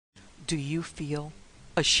Do you feel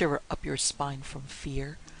a shiver up your spine from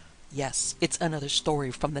fear? Yes, it's another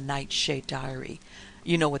story from the Nightshade diary.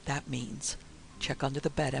 You know what that means. Check under the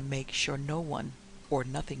bed and make sure no one or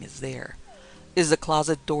nothing is there. Is the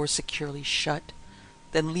closet door securely shut?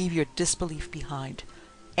 Then leave your disbelief behind.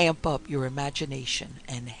 Amp up your imagination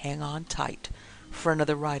and hang on tight for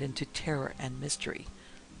another ride into terror and mystery.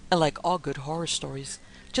 And like all good horror stories,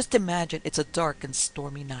 just imagine it's a dark and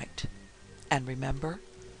stormy night. And remember,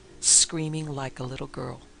 screaming like a little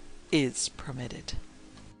girl is permitted.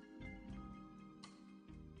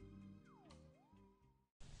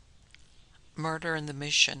 Murder in the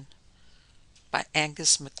Mission by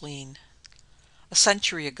Angus MacLean. A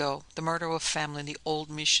century ago, the murder of a family in the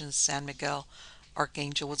old mission San Miguel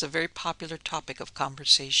Archangel was a very popular topic of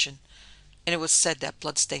conversation, and it was said that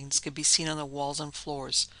bloodstains could be seen on the walls and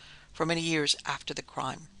floors for many years after the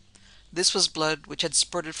crime. This was blood which had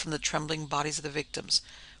spurted from the trembling bodies of the victims,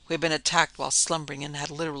 who had been attacked while slumbering and had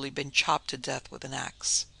literally been chopped to death with an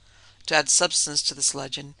axe. To add substance to this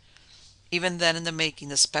legend, even then in the making,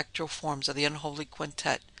 the spectral forms of the unholy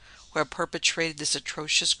quintet who had perpetrated this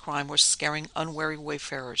atrocious crime were scaring unwary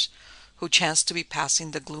wayfarers who chanced to be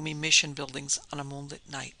passing the gloomy mission buildings on a moonlit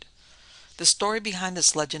night. The story behind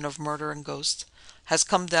this legend of murder and ghosts has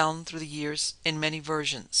come down through the years in many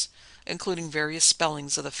versions, including various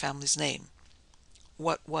spellings of the family's name.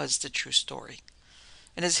 What was the true story?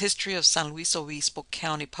 In his History of San Luis Obispo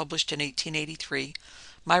County, published in 1883,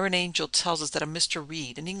 Myron Angel tells us that a Mr.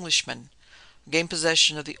 Reed, an Englishman, gained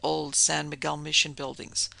possession of the old San Miguel Mission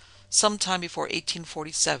buildings sometime before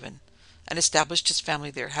 1847 and established his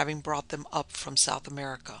family there, having brought them up from South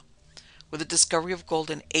America. With the discovery of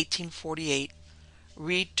gold in 1848,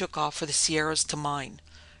 Reed took off for the Sierras to mine,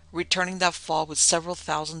 returning that fall with several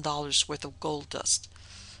 $1,000s worth of gold dust.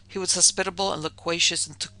 He was hospitable and loquacious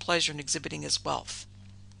and took pleasure in exhibiting his wealth.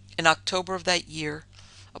 In October of that year,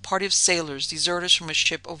 a party of sailors, deserters from a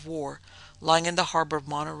ship of war lying in the harbor of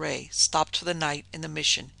Monterey, stopped for the night in the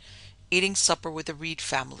mission, eating supper with the Reed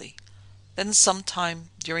family. Then sometime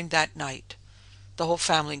during that night, the whole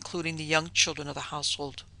family, including the young children of the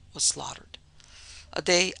household, was slaughtered. A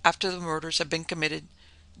day after the murders had been committed,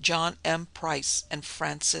 John M. Price and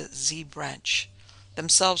Francis Z. Branch,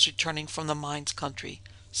 themselves returning from the mines country,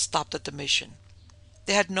 stopped at the mission.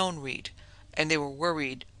 They had known Reed, and they were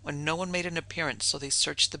worried when no one made an appearance, so they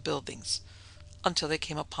searched the buildings until they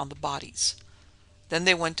came upon the bodies. Then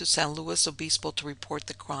they went to San Luis Obispo to report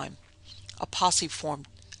the crime. A posse formed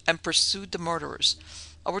and pursued the murderers,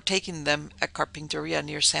 overtaking them at Carpinteria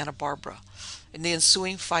near Santa Barbara. In the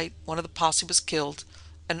ensuing fight, one of the posse was killed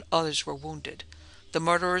and others were wounded. The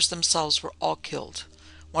murderers themselves were all killed.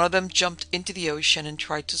 One of them jumped into the ocean and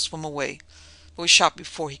tried to swim away, but was shot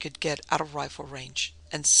before he could get out of rifle range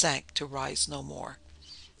and sank to rise no more.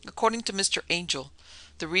 According to Mr. Angel,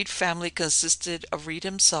 the Reed family consisted of Reed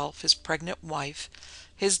himself, his pregnant wife,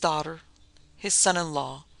 his daughter, his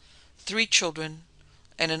son-in-law, 3 children,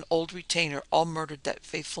 and an old retainer, all murdered that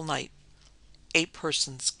fateful night. 8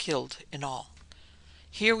 persons killed in all.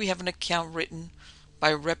 Here we have an account written by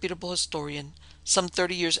a reputable historian some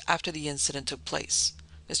 30 years after the incident took place.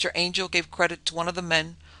 Mr. Angel gave credit to one of the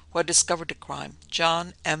men who had discovered the crime,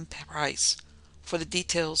 John M. Price, for the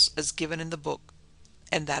details as given in the book,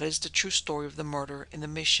 and that is the true story of the murder in the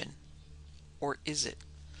mission. Or is it?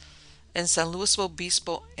 In San Luis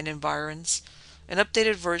Obispo and environs, an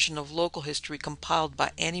updated version of local history compiled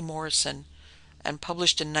by Annie Morrison and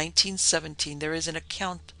published in 1917, there is an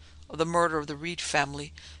account of the murder of the Reed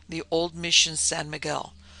family in the old mission San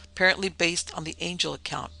Miguel, apparently based on the Angel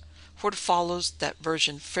account, for it follows that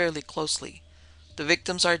version fairly closely. The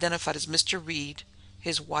victims are identified as Mr. Reed,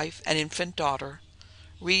 his wife and infant daughter,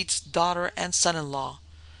 Reed's daughter and son-in-law,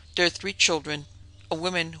 their 3 children, a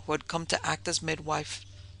woman who had come to act as midwife,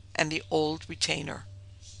 and the old retainer,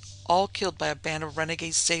 all killed by a band of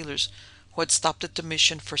renegade sailors who had stopped at the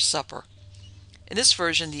mission for supper. In this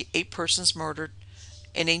version, the 8 persons murdered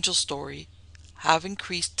in Angel's story have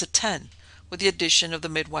increased to 10, with the addition of the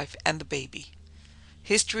midwife and the baby.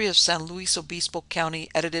 History of San Luis Obispo County,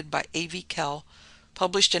 edited by A.V. Kell,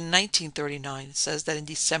 published in 1939, says that in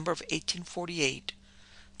December of 1848,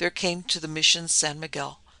 there came to the mission San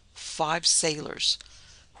Miguel 5 sailors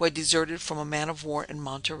who had deserted from a man of war in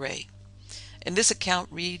Monterey. In this account,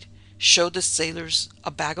 Reed showed the sailors a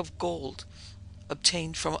bag of gold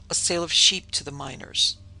obtained from a sale of sheep to the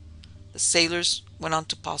miners. The sailors went on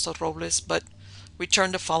to Paso Robles, but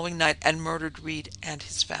returned the following night and murdered Reed and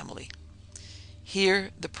his family. Here,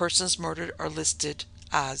 the persons murdered are listed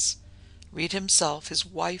as Reed himself, his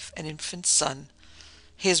wife and infant son,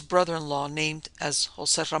 his brother-in-law named as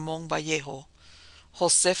Jose Ramon Vallejo,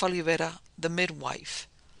 Josefa Olivera, the midwife,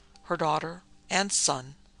 her daughter and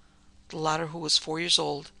son, the latter who was 4 years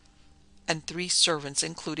old, and 3 servants,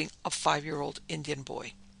 including a 5-year-old Indian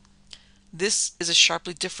boy. This is a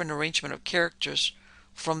sharply different arrangement of characters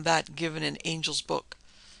from that given in Angel's book.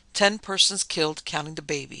 10 persons killed, counting the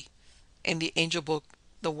baby. In the Angel book,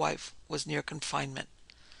 the wife was near confinement.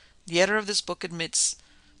 The editor of this book admits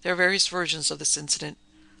there are various versions of this incident,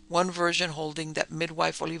 one version holding that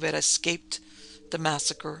midwife Olivera escaped the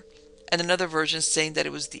massacre, and another version saying that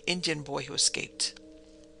it was the Indian boy who escaped.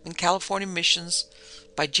 In California Missions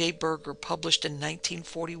by J. Berger, published in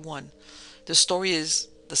 1941, the story is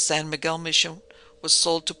the San Miguel mission was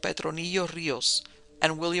sold to Petronillo Rios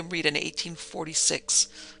and William Reed in 1846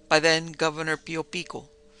 by then Governor Pio Pico.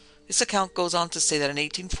 This account goes on to say that in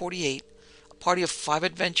 1848, a party of 5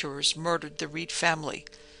 adventurers murdered the Reed family,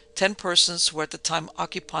 10 persons who were at the time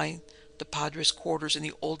occupying the Padres' quarters in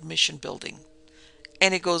the old mission building.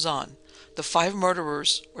 And it goes on. The 5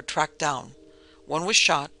 murderers were tracked down. 1 was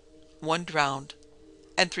shot, 1 drowned,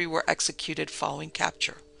 and 3 were executed following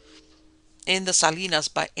capture. In The Salinas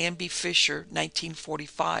by Ann B. Fisher,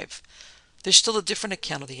 1945, there's still a different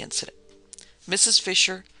account of the incident. Mrs.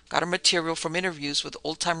 Fisher got her material from interviews with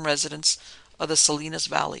old-time residents of the Salinas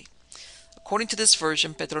Valley. According to this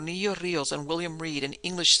version, Petronillo Rios and William Reed, an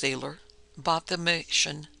English sailor, bought the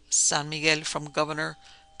mission San Miguel from Governor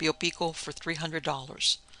Pio Pico for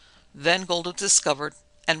 $300. Then gold was discovered,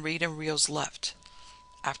 and Reed and Rios left.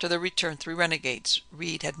 After their return, 3 renegades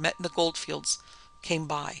Reed had met in the goldfields came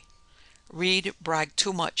by. Reed bragged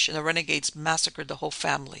too much, and the renegades massacred the whole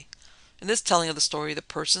family. In this telling of the story, the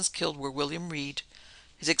persons killed were William Reed,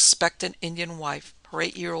 his expectant Indian wife, her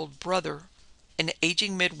 8-year-old brother, an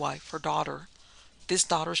aging midwife, her daughter, this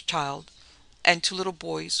daughter's child, and 2 little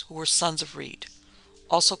boys who were sons of Reed.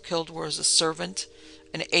 Also killed was a servant,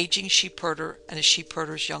 an aging sheepherder, and a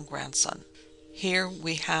sheepherder's young grandson. Here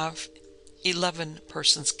we have 11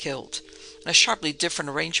 persons killed, and a sharply different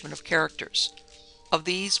arrangement of characters. Of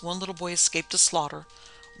these, 1 little boy escaped the slaughter,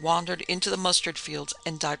 wandered into the mustard fields,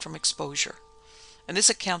 and died from exposure. In this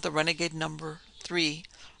account, the renegade number 3,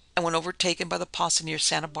 and when overtaken by the posse near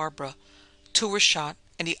Santa Barbara, 2 were shot,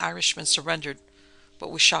 and the Irishman surrendered,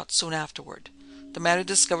 but was shot soon afterward. The man who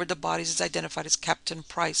discovered the bodies is identified as Captain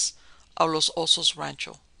Price of Los Osos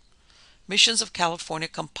Rancho. Missions of California,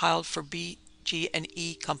 compiled for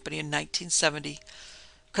B.G.&E. Company in 1970,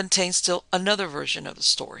 contains still another version of the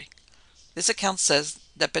story. This account says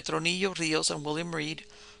that Petronillo Rios and William Reed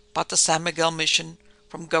bought the San Miguel mission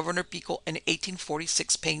from Governor Pico in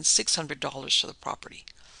 1846, paying $600 for the property.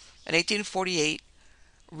 In 1848,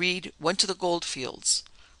 Reed went to the gold fields,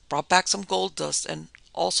 brought back some gold dust, and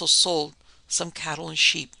also sold some cattle and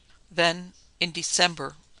sheep. Then, in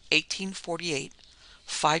December 1848,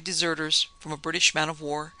 5 deserters from a British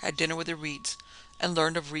man-of-war had dinner with the Reeds and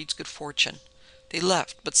learned of Reed's good fortune. They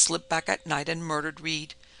left, but slipped back at night and murdered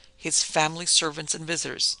Reed, his family, servants, and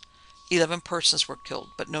visitors. 11 persons were killed,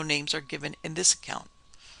 but no names are given in this account.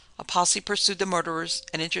 A posse pursued the murderers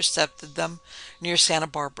and intercepted them near Santa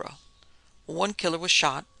Barbara. 1 killer was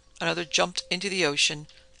shot, another jumped into the ocean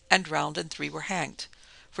and drowned, and 3 were hanged.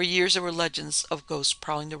 For years there were legends of ghosts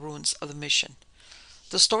prowling the ruins of the mission.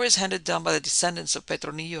 The story is handed down by the descendants of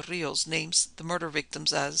Petronillo Rios, names the murder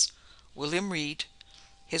victims as William Reed,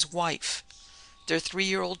 his wife, their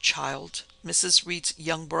 3-year-old child, Mrs. Reed's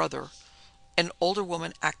young brother, an older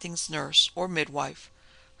woman acting as nurse or midwife,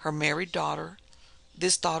 her married daughter,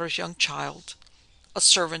 this daughter's young child, a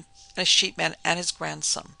servant, and a sheepman and his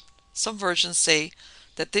grandson. Some versions say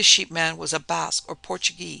that this sheepman was a Basque or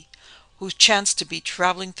Portuguese who chanced to be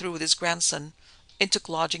traveling through with his grandson and took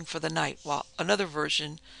lodging for the night, while another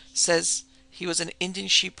version says he was an Indian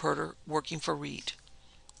sheepherder working for Reed.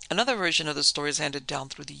 Another version of the story is handed down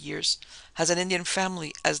through the years, has an Indian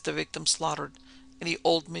family as the victim slaughtered in the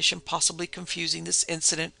old mission, possibly confusing this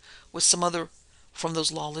incident with some other from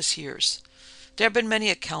those lawless years. There have been many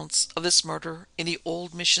accounts of this murder in the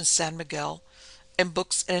old mission San Miguel, in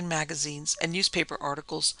books and in magazines and newspaper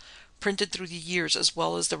articles printed through the years, as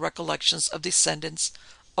well as the recollections of descendants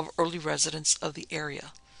of early residents of the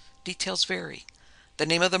area. Details vary. The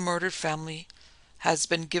name of the murdered family has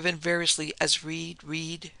been given variously as Reed,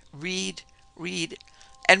 Reed, Reed, Reed,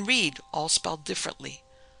 and Reed, all spelled differently.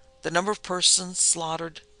 The number of persons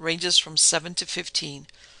slaughtered ranges from 7 to 15,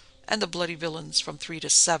 and the bloody villains from 3 to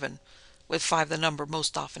 7, with 5 the number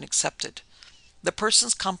most often accepted. The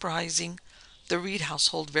persons comprising the Reed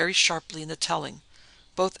household vary sharply in the telling,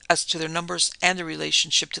 both as to their numbers and their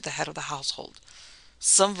relationship to the head of the household.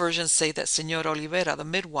 Some versions say that Senora Olivera, the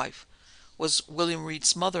midwife, was William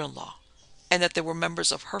Reed's mother-in-law, and that they were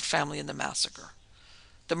members of her family in the massacre.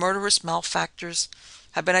 The murderous malefactors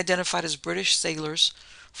had been identified as British sailors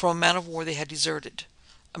from a man of war they had deserted,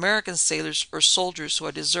 American sailors or soldiers who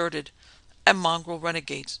had deserted, and mongrel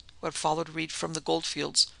renegades who had followed Reed from the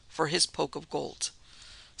goldfields for his poke of gold.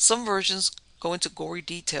 Some versions go into gory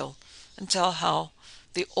detail and tell how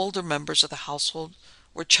the older members of the household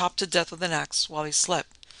were chopped to death with an axe while they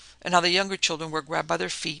slept, and how the younger children were grabbed by their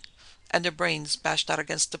feet and their brains bashed out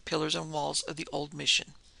against the pillars and walls of the old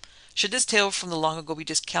mission. Should this tale from the long ago be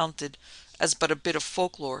discounted as but a bit of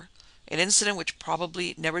folklore, an incident which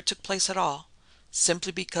probably never took place at all,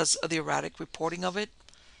 simply because of the erratic reporting of it?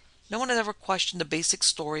 No one had ever questioned the basic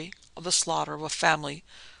story of the slaughter of a family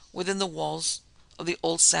within the walls of the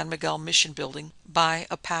old San Miguel mission building by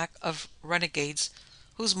a pack of renegades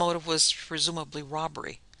whose motive was presumably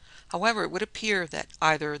robbery. However, it would appear that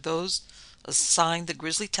either those assigned the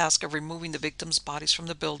grisly task of removing the victims' bodies from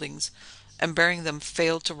the buildings and burying them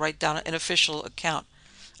failed to write down an official account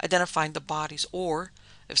identifying the bodies, or,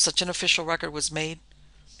 if such an official record was made,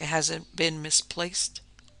 it hasn't been misplaced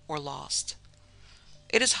or lost.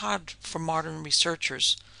 It is hard for modern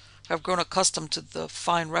researchers who have grown accustomed to the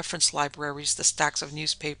fine reference libraries, the stacks of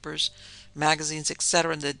newspapers, magazines,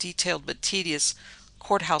 etc., and the detailed but tedious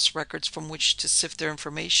courthouse records from which to sift their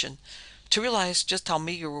information, to realize just how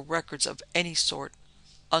meager were records of any sort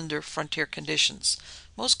under frontier conditions.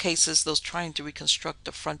 Most cases, those trying to reconstruct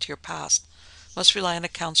the frontier past must rely on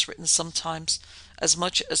accounts written sometimes as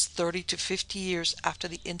much as 30 to 50 years after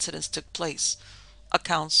the incidents took place,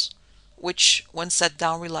 accounts which, when set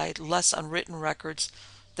down, relied less on written records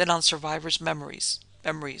than on survivors' memories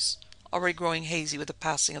already growing hazy with the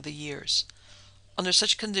passing of the years. Under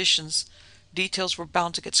such conditions, details were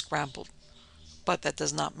bound to get scrambled, but that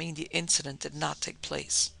does not mean the incident did not take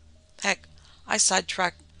place. Heck, I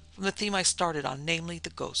sidetracked from the theme I started on, namely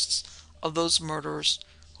the ghosts of those murderers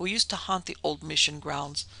who used to haunt the old mission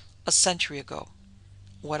grounds a century ago.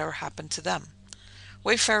 Whatever happened to them?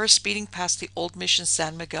 Wayfarers speeding past the old mission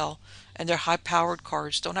San Miguel and their high-powered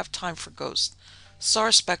cars don't have time for ghosts, so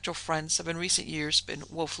our spectral friends have in recent years been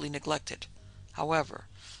woefully neglected. However,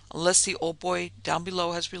 unless the old boy down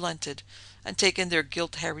below has relented and taken their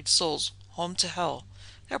guilt-harried souls home to hell,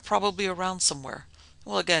 they're probably around somewhere,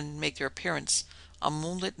 and will again make their appearance on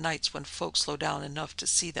moonlit nights when folks slow down enough to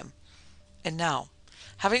see them. And now,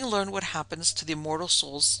 having learned what happens to the immortal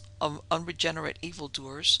souls of unregenerate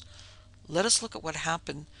evildoers, let us look at what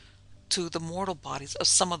happened to the mortal bodies of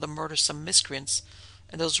some of the murdersome miscreants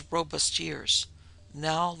in those robust years,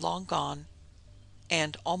 now long gone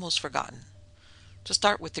and almost forgotten. To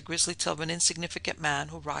start with, the grisly tale of an insignificant man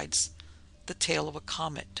who rides the tail of a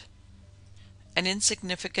comet. An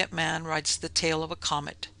insignificant man rides the tail of a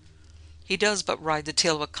comet. He does but ride the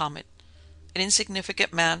tail of a comet. An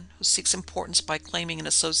insignificant man who seeks importance by claiming an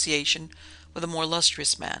association with a more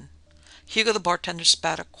illustrious man. Hugo the bartender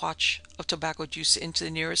spat a quatch of tobacco juice into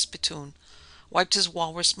the nearest spittoon, wiped his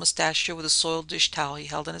walrus mustachio with a soiled dish towel he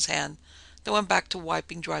held in his hand, then went back to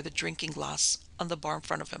wiping dry the drinking glass on the bar in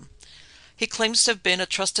front of him. He claims to have been a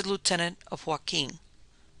trusted lieutenant of Joaquin.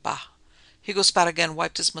 Bah! Hugo spat again,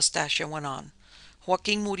 wiped his mustachio, and went on.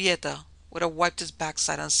 Joaquin Murieta would have wiped his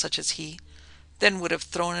backside on such as he, then would have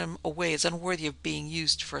thrown him away as unworthy of being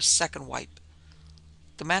used for a second wipe.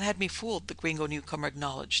 The man had me fooled, the gringo newcomer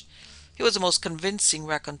acknowledged. He was a most convincing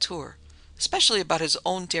raconteur, especially about his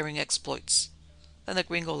own daring exploits. Then the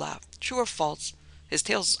gringo laughed. True or false, his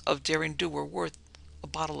tales of daring do were worth a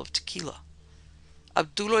bottle of tequila.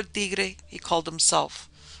 Abdullo el Tigre, he called himself,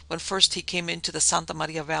 when first he came into the Santa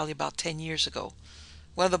Maria Valley about 10 years ago.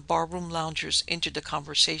 One of the barroom loungers entered the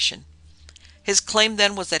conversation. His claim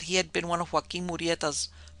then was that he had been one of Joaquin Murieta's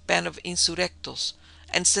band of insurrectos,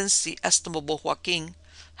 and since the estimable Joaquin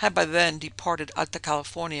had by then departed Alta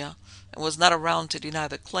California and was not around to deny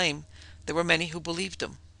the claim, there were many who believed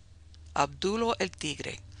him. Abdullo el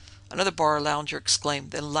Tigre, another bar lounger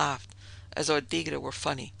exclaimed, then laughed, as though el Tigre were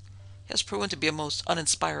funny. He has proven to be a most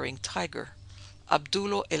uninspiring tiger.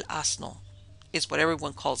 Abdullo el Asno is what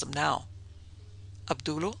everyone calls him now.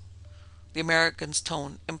 Abdullo? The American's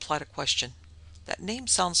tone implied a question. That name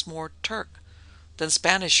sounds more Turk than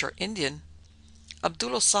Spanish or Indian.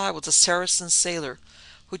 Abdullo Sai was a Saracen sailor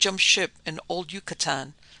who jumped ship in old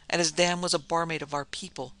Yucatan, and his dam was a barmaid of our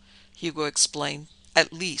people, Hugo explained.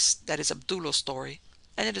 At least, that is Abdullo's story,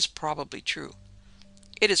 and it is probably true.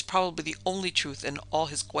 It is probably the only truth in all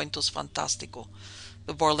his cuentos fantástico.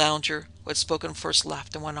 The bar lounger, who had spoken first,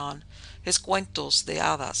 laughed and went on. His cuentos de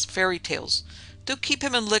hadas, fairy tales, do keep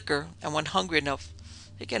him in liquor, and when hungry enough,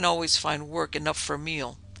 he can always find work enough for a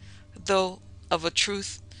meal. Though, of a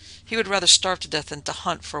truth, he would rather starve to death than to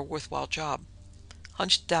hunt for a worthwhile job.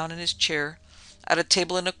 Hunched down in his chair, At a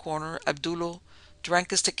table in a corner, Abdullo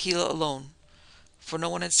drank his tequila alone, for no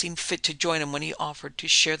one had seen fit to join him when he offered to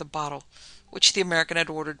share the bottle which the American had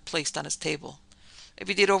ordered placed on his table. If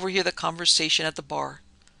he did overhear the conversation at the bar,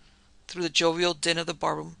 through the jovial din of the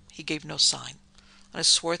barroom, he gave no sign. On his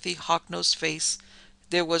swarthy, hawk-nosed face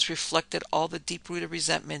there was reflected all the deep-rooted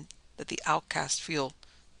resentment that the outcast feel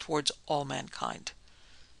towards all mankind.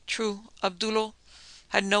 True, Abdullo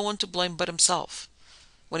had no one to blame but himself.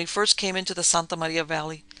 When he first came into the Santa Maria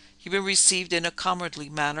Valley, he had been received in a comradely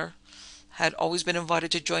manner, had always been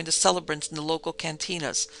invited to join the celebrants in the local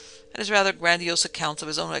cantinas, and his rather grandiose accounts of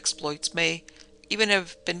his own exploits may even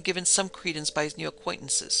have been given some credence by his new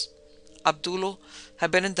acquaintances. Abdullo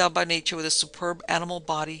had been endowed by nature with a superb animal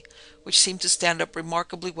body which seemed to stand up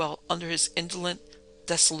remarkably well under his indolent,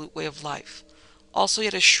 dissolute way of life. Also he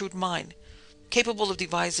had a shrewd mind, capable of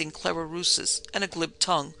devising clever ruses, and a glib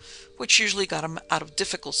tongue, which usually got him out of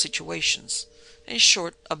difficult situations. In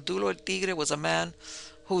short, Abdullo el Tigre was a man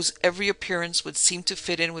whose every appearance would seem to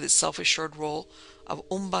fit in with his self-assured role of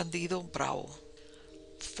un bandido bravo.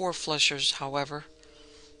 Four-flushers, however,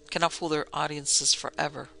 cannot fool their audiences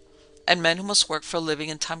forever, and men who must work for a living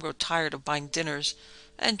in time grow tired of buying dinners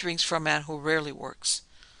and drinks for a man who rarely works.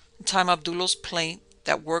 In time, Abdullo's plaint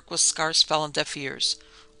that work was scarce fell on deaf ears.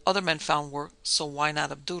 Other men found work, so why not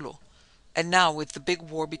Abdullo? And now, with the big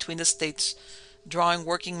war between the states drawing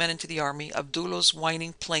working men into the army, Abdullo's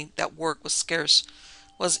whining plaint that work was scarce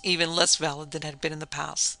was even less valid than had been in the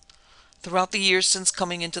past. Throughout the years since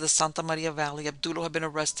coming into the Santa Maria Valley, Abdullo had been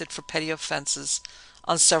arrested for petty offenses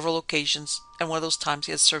on several occasions, and one of those times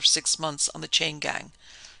he had served 6 months on the chain gang.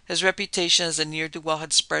 His reputation as a ne'er-do-well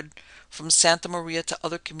had spread from Santa Maria to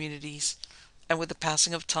other communities, and with the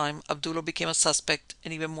passing of time, Abdullo became a suspect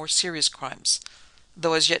in even more serious crimes,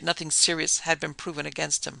 though as yet nothing serious had been proven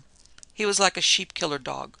against him. He was like a sheep-killer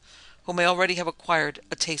dog, who may already have acquired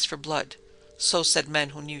a taste for blood. So said men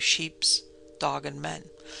who knew sheeps, dog, and men.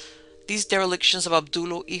 These derelictions of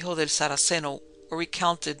Abdullo Hijo del Saraceno were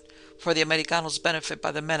recounted for the Americano's benefit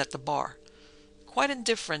by the men at the bar, quite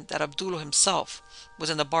indifferent that Abdullo himself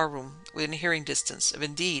was in the bar-room within hearing distance, if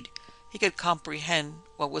indeed he could comprehend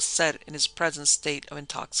what was said in his present state of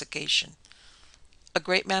intoxication. A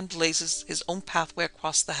great man blazes his own pathway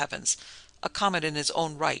across the heavens, a comet in his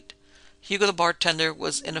own right. Hugo the bartender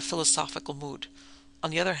was in a philosophical mood.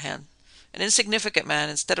 On the other hand, an insignificant man,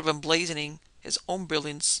 instead of emblazoning his own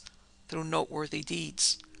brilliance through noteworthy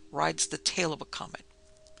deeds, rides the tail of a comet.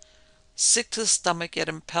 Sick to the stomach, yet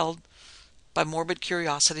impelled by morbid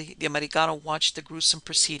curiosity, the Americano watched the gruesome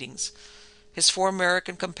proceedings. His 4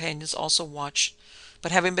 American companions also watched,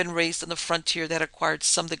 but having been raised on the frontier, they had acquired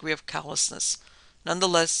some degree of callousness.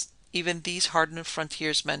 Nonetheless, even these hardened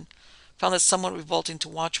frontiersmen found it somewhat revolting to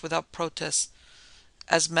watch without protest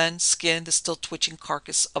as men skinned the still twitching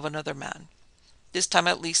carcass of another man. This time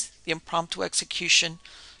at least, the impromptu execution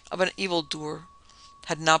of an evildoer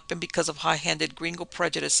had not been because of high-handed gringo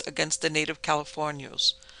prejudice against the native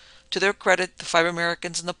Californios. To their credit, the 5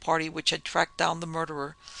 Americans in the party which had tracked down the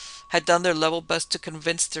murderer had done their level best to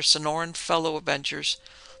convince their Sonoran fellow avengers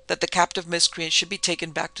that the captive miscreant should be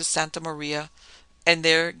taken back to Santa Maria and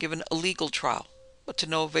there given a legal trial, but to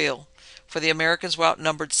no avail, for the Americans were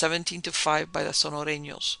outnumbered 17-5 by the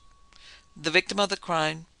Sonoreños. The victim of the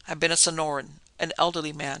crime had been a Sonoran, an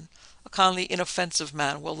elderly man, a kindly, inoffensive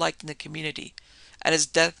man well liked in the community, and his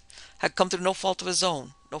death had come through no fault of his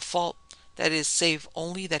own, no fault, that is, save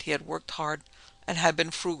only that he had worked hard and had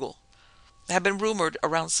been frugal. It had been rumored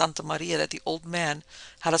around Santa Maria that the old man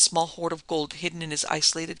had a small hoard of gold hidden in his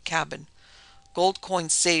isolated cabin, gold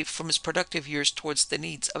coins saved from his productive years towards the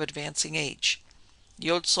needs of advancing age. The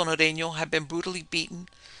old Sonoreño had been brutally beaten,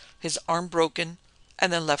 his arm broken,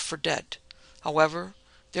 and then left for dead. However,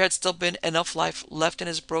 there had still been enough life left in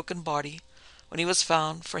his broken body when he was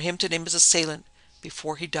found for him to name his assailant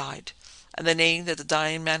before he died, and the name that the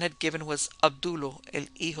dying man had given was Abdullo el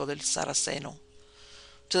Hijo del Saraceno.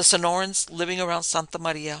 To the Sonorans living around Santa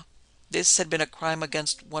Maria, this had been a crime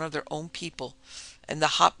against one of their own people, and the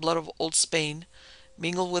hot blood of old Spain,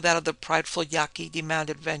 mingled with that of the prideful Yaqui,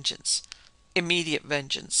 demanded vengeance. Immediate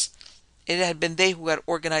vengeance. It had been they who had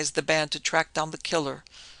organized the band to track down the killer,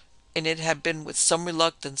 and it had been with some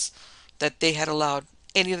reluctance that they had allowed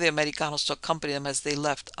any of the Americanos to accompany them as they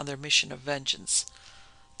left on their mission of vengeance.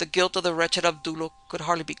 The guilt of the wretched Abdullo could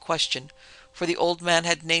hardly be questioned, for the old man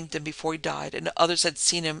had named him before he died, and others had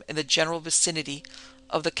seen him in the general vicinity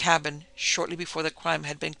of the cabin shortly before the crime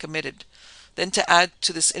had been committed. Then, to add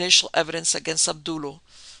to this initial evidence against Abdullo,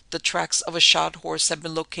 the tracks of a shod horse had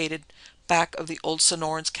been located back of the old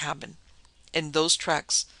Sonoran's cabin, and those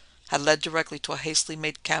tracks had led directly to a hastily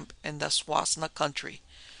made camp in the Swasna country,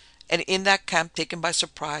 and in that camp, taken by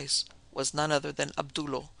surprise, was none other than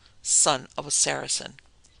Abdullo, son of a Saracen.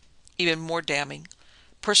 Even more damning,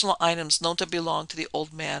 personal items known to belong to the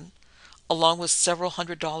old man, along with several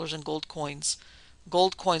 $100 in gold coins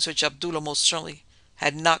which Abdullah most certainly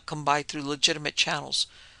had not come by through legitimate channels,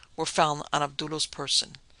 were found on Abdullah's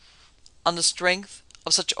person. On the strength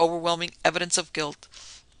of such overwhelming evidence of guilt,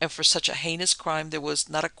 and for such a heinous crime, there was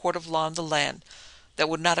not a court of law in the land that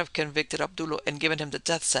would not have convicted Abdullah and given him the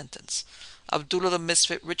death sentence. Abdullah the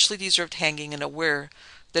misfit richly deserved hanging, and aware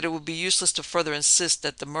that it would be useless to further insist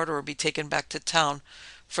that the murderer be taken back to town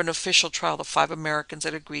for an official trial, the 5 Americans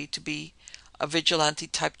had agreed to be a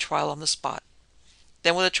vigilante-type trial on the spot.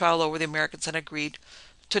 Then, with the trial over, the Americans had agreed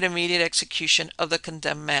to an immediate execution of the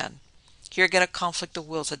condemned man. Here again a conflict of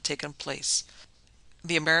wills had taken place.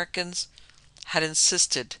 The Americans had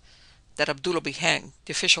insisted that Abdullah be hanged,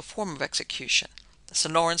 the official form of execution. The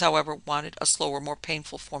Sonorans, however, wanted a slower, more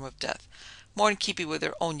painful form of death, more in keeping with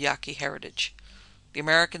their own Yaqui heritage. The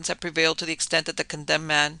Americans had prevailed to the extent that the condemned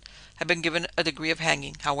man had been given a degree of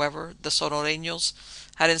hanging. However, the Sonoreños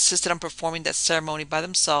had insisted on performing that ceremony by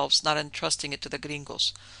themselves, not entrusting it to the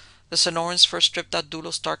Gringos. The Sonorans first stripped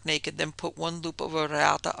Abdullah stark naked, then put one loop of a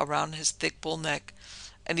reata around his thick bull neck,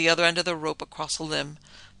 and the other end of the rope across a limb,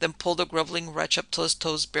 then pulled the groveling wretch up till his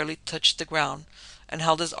toes barely touched the ground, and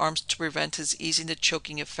held his arms to prevent his easing the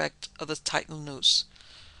choking effect of the tightened noose.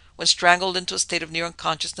 When strangled into a state of near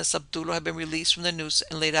unconsciousness, Abdullah had been released from the noose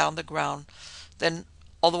and laid out on the ground. Then,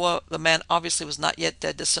 although the man obviously was not yet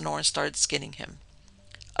dead, the Sonoran started skinning him.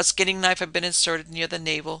 A skinning knife had been inserted near the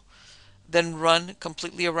navel, then run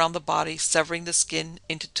completely around the body, severing the skin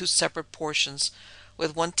into 2 separate portions,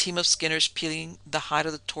 with one team of skinners peeling the hide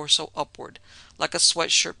of the torso upward, like a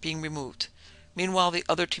sweatshirt being removed. Meanwhile, the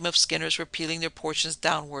other team of skinners were peeling their portions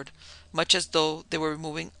downward, much as though they were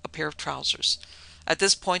removing a pair of trousers. At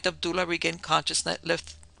this point, Abdullah regained consciousness,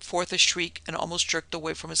 let forth a shriek, and almost jerked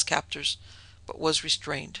away from his captors, but was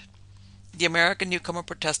restrained. The American newcomer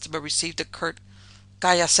protested, but received a curt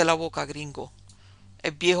 "Cállase la boca, gringo."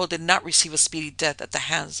 A viejo did not receive a speedy death at the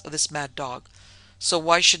hands of this mad dog, so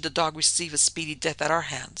why should the dog receive a speedy death at our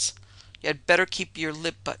hands? You had better keep your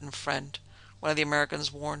lip buttoned, friend, one of the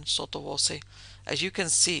Americans warned sotto voce. As you can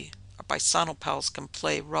see, our paisano pals can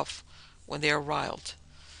play rough when they are riled.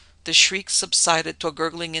 The shrieks subsided to a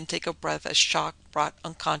gurgling intake of breath as shock brought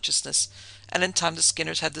unconsciousness, and in time the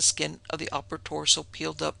skinners had the skin of the upper torso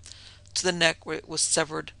peeled up to the neck, where it was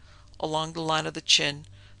severed along the line of the chin,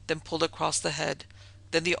 then pulled across the head.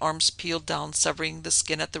 Then the arms peeled down, severing the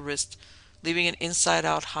skin at the wrist, leaving an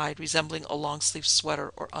inside-out hide resembling a long-sleeved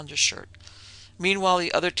sweater or undershirt. Meanwhile,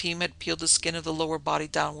 the other team had peeled the skin of the lower body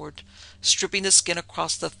downward, stripping the skin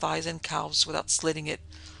across the thighs and calves without slitting it,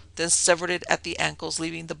 then severed it at the ankles,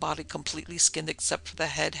 leaving the body completely skinned except for the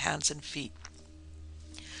head, hands, and feet.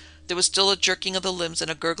 There was still a jerking of the limbs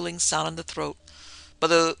and a gurgling sound in the throat,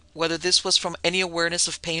 but whether this was from any awareness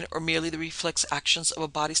of pain or merely the reflex actions of a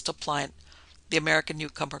body still pliant, the American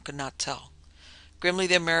newcomer could not tell. Grimly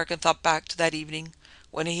the American thought back to that evening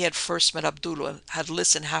when he had first met Abdullah and had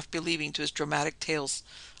listened half-believing to his dramatic tales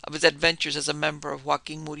of his adventures as a member of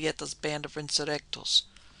Joaquin Murrieta's band of insurrectos.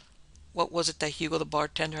 What was it that Hugo the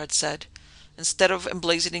bartender had said? Instead of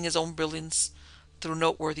emblazoning his own brilliance through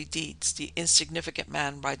noteworthy deeds, the insignificant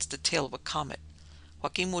man writes the tale of a comet.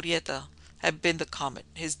 Joaquin Murrieta had been the comet,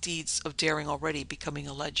 his deeds of daring already becoming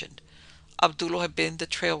a legend. Abdullah had been the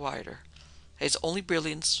trail rider. His only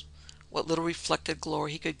brilliance, what little reflected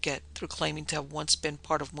glory he could get through claiming to have once been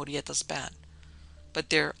part of Murrieta's band. But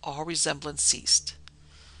there all resemblance ceased.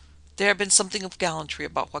 There had been something of gallantry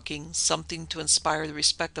about Joaquin, something to inspire the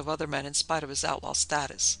respect of other men in spite of his outlaw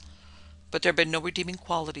status. But there had been no redeeming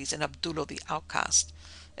qualities in Abdullah the outcast.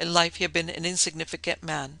 In life he had been an insignificant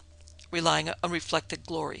man, relying on unreflected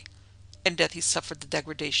glory. In death he suffered the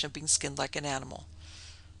degradation of being skinned like an animal.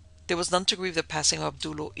 There was none to grieve the passing of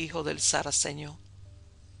Abdullah, hijo del Saraceño.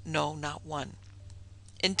 No, not one.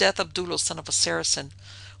 In death, Abdullah, son of a Saracen,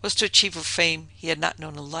 was to achieve a fame he had not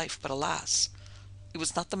known in life, but alas, it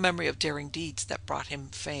was not the memory of daring deeds that brought him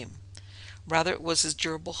fame. Rather, it was his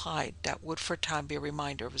durable hide that would for a time be a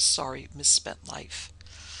reminder of his sorry, misspent life.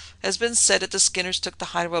 It has been said that the skinners took the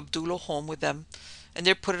hide of Abdullah home with them, and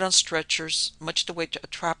there put it on stretchers, much the way a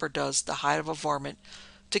trapper does the hide of a varmint,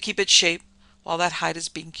 to keep its shape while that hide is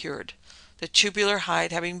being cured. The tubular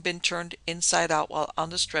hide, having been turned inside out while on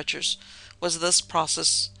the stretchers, was thus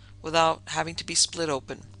processed without having to be split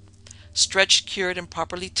open. Stretched, cured, and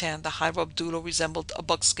properly tanned, the hide of Abdullah resembled a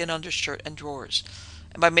buckskin undershirt and drawers,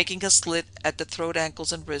 and by making a slit at the throat,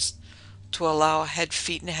 ankles, and wrists, to allow head,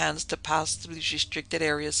 feet, and hands to pass through these restricted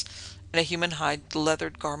areas in a human hide. The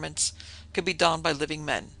leathered garments could be donned by living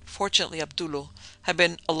men. Fortunately, Abdullah had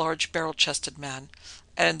been a large barrel-chested man,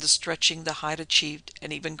 and in the stretching the hide achieved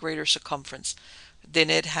an even greater circumference than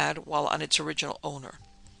it had while on its original owner.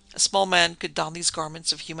 A small man could don these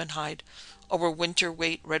garments of human hide over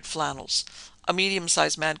winter-weight red flannels. A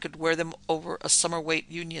medium-sized man could wear them over a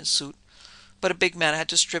summer-weight union suit, but a big man had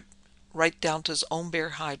to strip right down to his own bare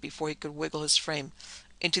hide before he could wiggle his frame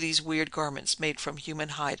into these weird garments made from human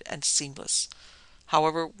hide and seamless.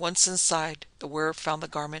 However, once inside, the wearer found the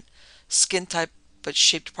garment skin-tight but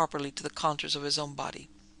shaped properly to the contours of his own body.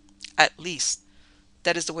 At least,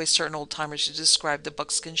 that is the way certain old-timers describe the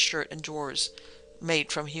buckskin shirt and drawers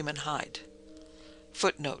made from human hide.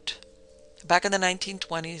 Footnote: back in the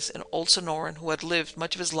 1920s, an old Sonoran who had lived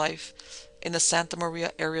much of his life in the Santa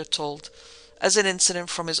Maria area told, as an incident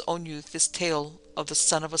from his own youth, this tale of the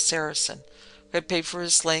son of a Saracen who had paid for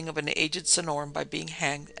his slaying of an aged Sonoran by being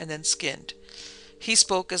hanged and then skinned. He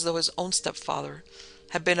spoke as though his own stepfather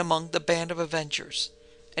had been among the band of avengers,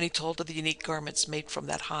 and he told of the unique garments made from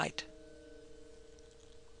that hide.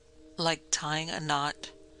 Like tying a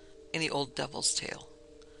knot in the old devil's tale.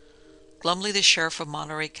 Glumly, the sheriff of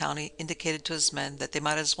Monterey County indicated to his men that they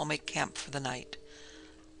might as well make camp for the night.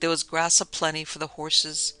 There was grass aplenty for the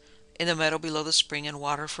horses in the meadow below the spring, and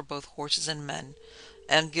water for both horses and men,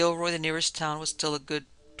 and Gilroy, the nearest town, was still a good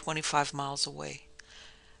 25 miles away.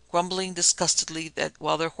 Grumbling disgustedly that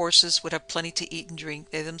while their horses would have plenty to eat and drink,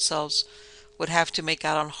 they themselves would have to make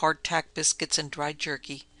out on hardtack biscuits and dry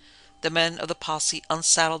jerky, the men of the posse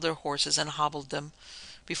unsaddled their horses and hobbled them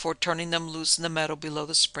before turning them loose in the meadow below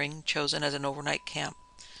the spring chosen as an overnight camp.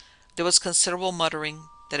 There was considerable muttering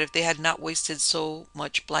that if they had not wasted so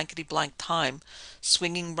much blankety-blank time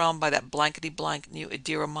swinging round by that blankety-blank New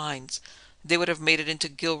Idira mines, they would have made it into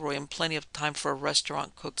Gilroy in plenty of time for a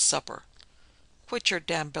restaurant-cooked supper. "Quit your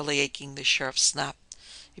damn belly-aching," the sheriff snapped.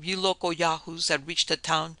 "If you local yahoos had reached the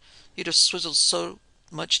town, you'd have swizzled so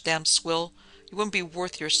much damn swill, you wouldn't be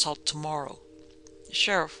worth your salt tomorrow." The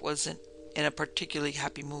sheriff wasn't in a particularly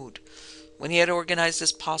happy mood. When he had organized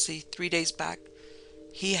his posse 3 days back,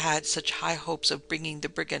 he had such high hopes of bringing the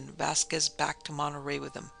brigand Vasquez back to Monterey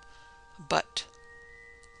with him. But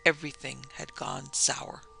everything had gone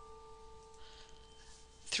sour.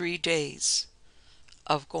 3 days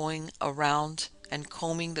of going around and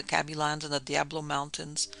combing the Cabylans and the Diablo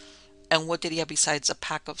Mountains, and what did he have besides a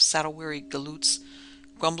pack of saddle-weary galoots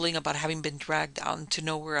grumbling about having been dragged out into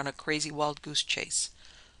nowhere on a crazy wild goose chase?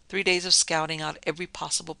 3 days of scouting out every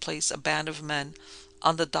possible place a band of men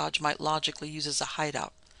on the dodge might logically use as a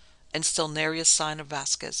hideout, and still nary a sign of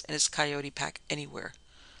Vasquez and his coyote pack anywhere.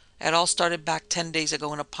 It had all started back 10 days ago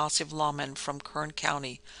when a posse of lawmen from Kern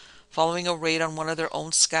County, following a raid on one of their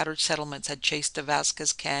own scattered settlements, had chased the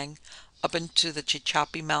Vasquez gang up into the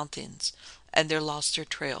Chichapi Mountains, and there lost their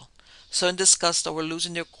trail. So in disgust over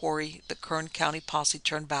losing their quarry, the Kern County posse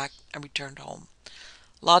turned back and returned home.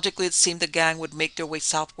 Logically, it seemed the gang would make their way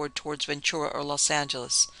southward towards Ventura or Los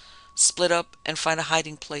Angeles, split up and find a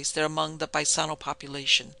hiding place there among the Paisano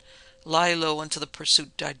population, lie low until the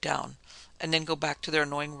pursuit died down, and then go back to their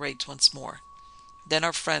annoying raids once more. Then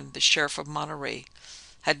our friend, the sheriff of Monterey,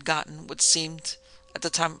 had gotten what seemed at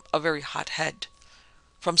the time a very hot head.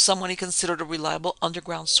 From someone he considered a reliable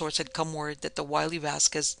underground source had come word that the wily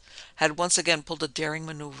Vasquez had once again pulled a daring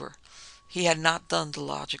maneuver. He had not done the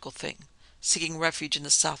logical thing, seeking refuge in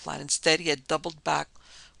the Southland. Instead, he had doubled back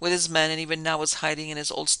with his men, and even now was hiding in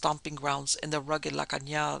his old stomping grounds in the rugged La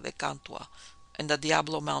Cañada de Cantua in the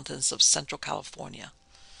Diablo Mountains of Central California.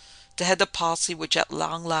 To head the posse which at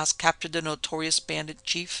long last captured the notorious bandit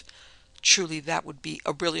chief, truly that would be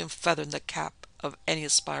a brilliant feather in the cap of any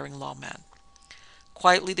aspiring lawman.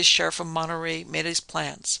 Quietly, the sheriff of Monterey made his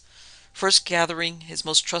plans, first gathering his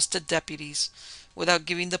most trusted deputies without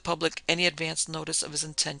giving the public any advance notice of his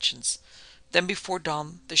intentions. Then before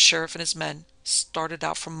dawn, the sheriff and his men started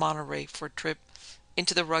out from Monterey for a trip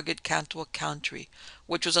into the rugged Cantua country,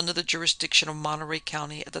 which was under the jurisdiction of Monterey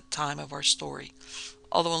County at the time of our story,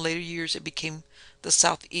 although in later years it became the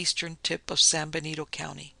southeastern tip of San Benito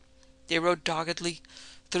County. They rode doggedly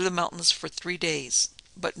through the mountains for 3 days,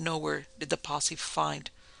 but nowhere did the posse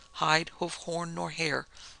find hide, hoof, horn, nor hair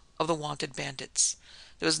of the wanted bandits.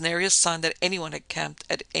 There was nary a sign that anyone had camped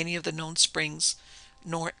at any of the known springs,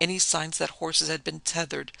 nor any signs that horses had been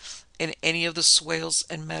tethered in any of the swales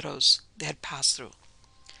and meadows they had passed through.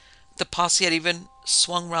 The posse had even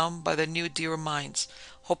swung round by the New Idira mines,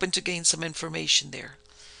 hoping to gain some information there.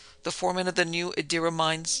 The foreman of the New Idira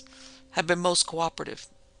mines had been most cooperative,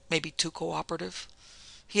 maybe too cooperative.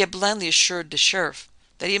 He had blandly assured the sheriff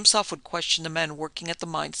that he himself would question the men working at the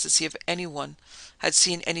mines to see if anyone had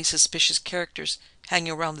seen any suspicious characters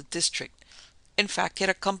hanging around the district. In fact, he had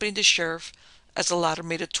accompanied the sheriff as the latter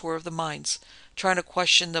made a tour of the mines, trying to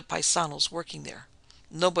question the paisanos working there.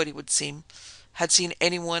 Nobody, would seem, had seen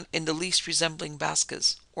anyone in the least resembling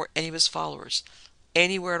Vasquez or any of his followers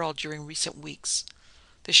anywhere at all during recent weeks.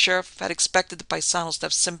 The sheriff had expected the paisanos to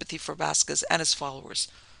have sympathy for Vasquez and his followers,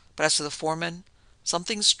 but as to the foreman,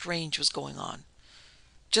 something strange was going on.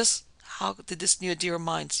 Just how did this new Adira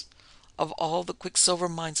mines, of all the quicksilver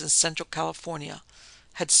mines in Central California,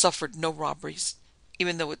 had suffered no robberies,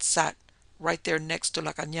 even though it sat right there next to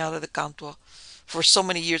La Cañada de Cantua, for so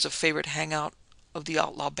many years a favorite hangout of the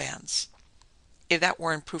outlaw bands? If that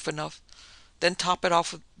weren't proof enough, then top it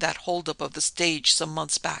off with that holdup of the stage some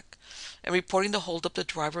months back. And reporting the holdup, the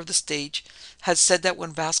driver of the stage had said that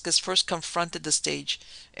when Vasquez first confronted the stage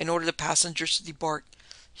and ordered the passengers to debark,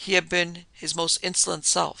 he had been his most insolent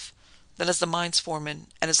self. Then as the mines foreman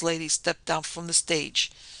and his lady stepped down from the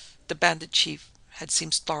stage, the bandit chief had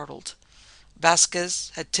seemed startled.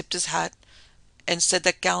 Vasquez had tipped his hat and said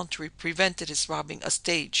that gallantry prevented his robbing a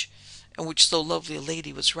stage in which so lovely a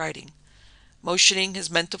lady was riding. Motioning his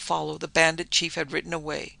men to follow, the bandit chief had ridden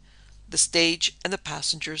away, the stage and the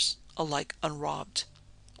passengers alike unrobbed.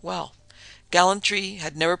 Well, gallantry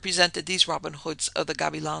had never prevented these Robin Hoods of the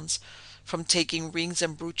Gavilans from taking rings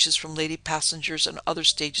and brooches from lady passengers and other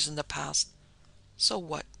stages in the past. So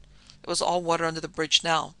what? It was all water under the bridge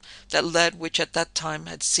now. That lead, which at that time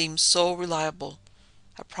had seemed so reliable,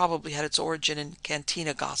 had probably had its origin in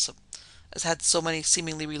cantina gossip, as had so many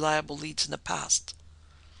seemingly reliable leads in the past.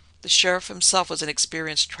 The sheriff himself was an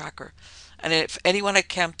experienced tracker, and if anyone had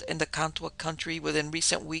camped in the Cantua country within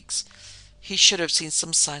recent weeks, he should have seen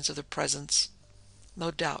some signs of their presence.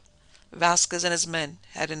 No doubt, Vasquez and his men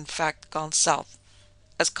had in fact gone south,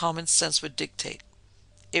 as common sense would dictate.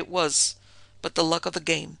 It was but the luck of the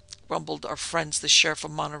game, grumbled our friend the sheriff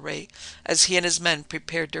of Monterey, as he and his men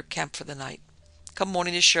prepared their camp for the night. Come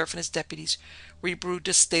morning, the sheriff and his deputies rebrewed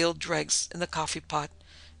the stale dregs in the coffee pot,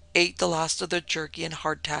 ate the last of their jerky and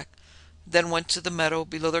hardtack, then went to the meadow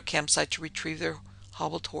below their campsite to retrieve their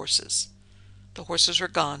hobbled horses. The horses were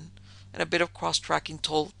gone, and a bit of cross-tracking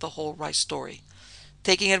told the whole right story.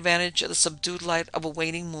 Taking advantage of the subdued light of a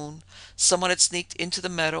waning moon, someone had sneaked into the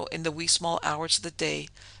meadow in the wee small hours of the day,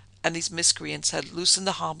 and these miscreants had loosened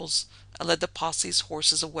the hobbles and led the posse's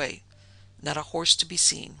horses away. Not a horse to be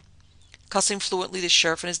seen. Cussing fluently, the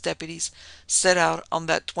sheriff and his deputies set out on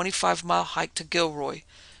that 25-mile hike to Gilroy,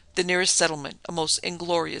 the nearest settlement, a most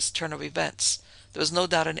inglorious turn of events. There was no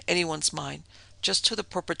doubt in anyone's mind just who the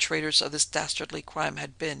perpetrators of this dastardly crime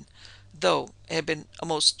had been, though it had been a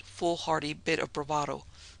most foolhardy bit of bravado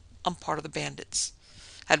on part of the bandits.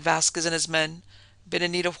 Had Vasquez and his men been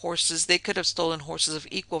in need of horses, they could have stolen horses of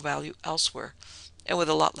equal value elsewhere, and with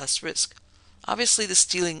a lot less risk. Obviously, the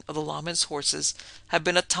stealing of the lawmen's horses had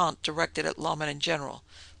been a taunt directed at lawmen in general,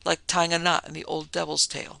 like tying a knot in the old devil's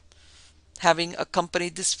tale. Having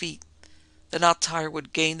accompanied this feat, the knot-tier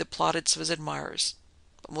would gain the plaudits of his admirers.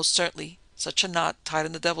 But most certainly, such a knot tied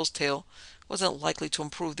in the devil's tail wasn't likely to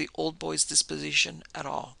improve the old boy's disposition at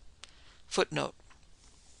all. Footnote.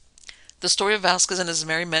 The story of Vasquez and his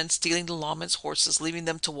merry men stealing the lawmen's horses, leaving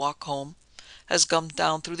them to walk home, has gone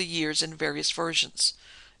down through the years in various versions.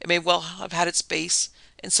 It may well have had its base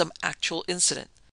in some actual incident,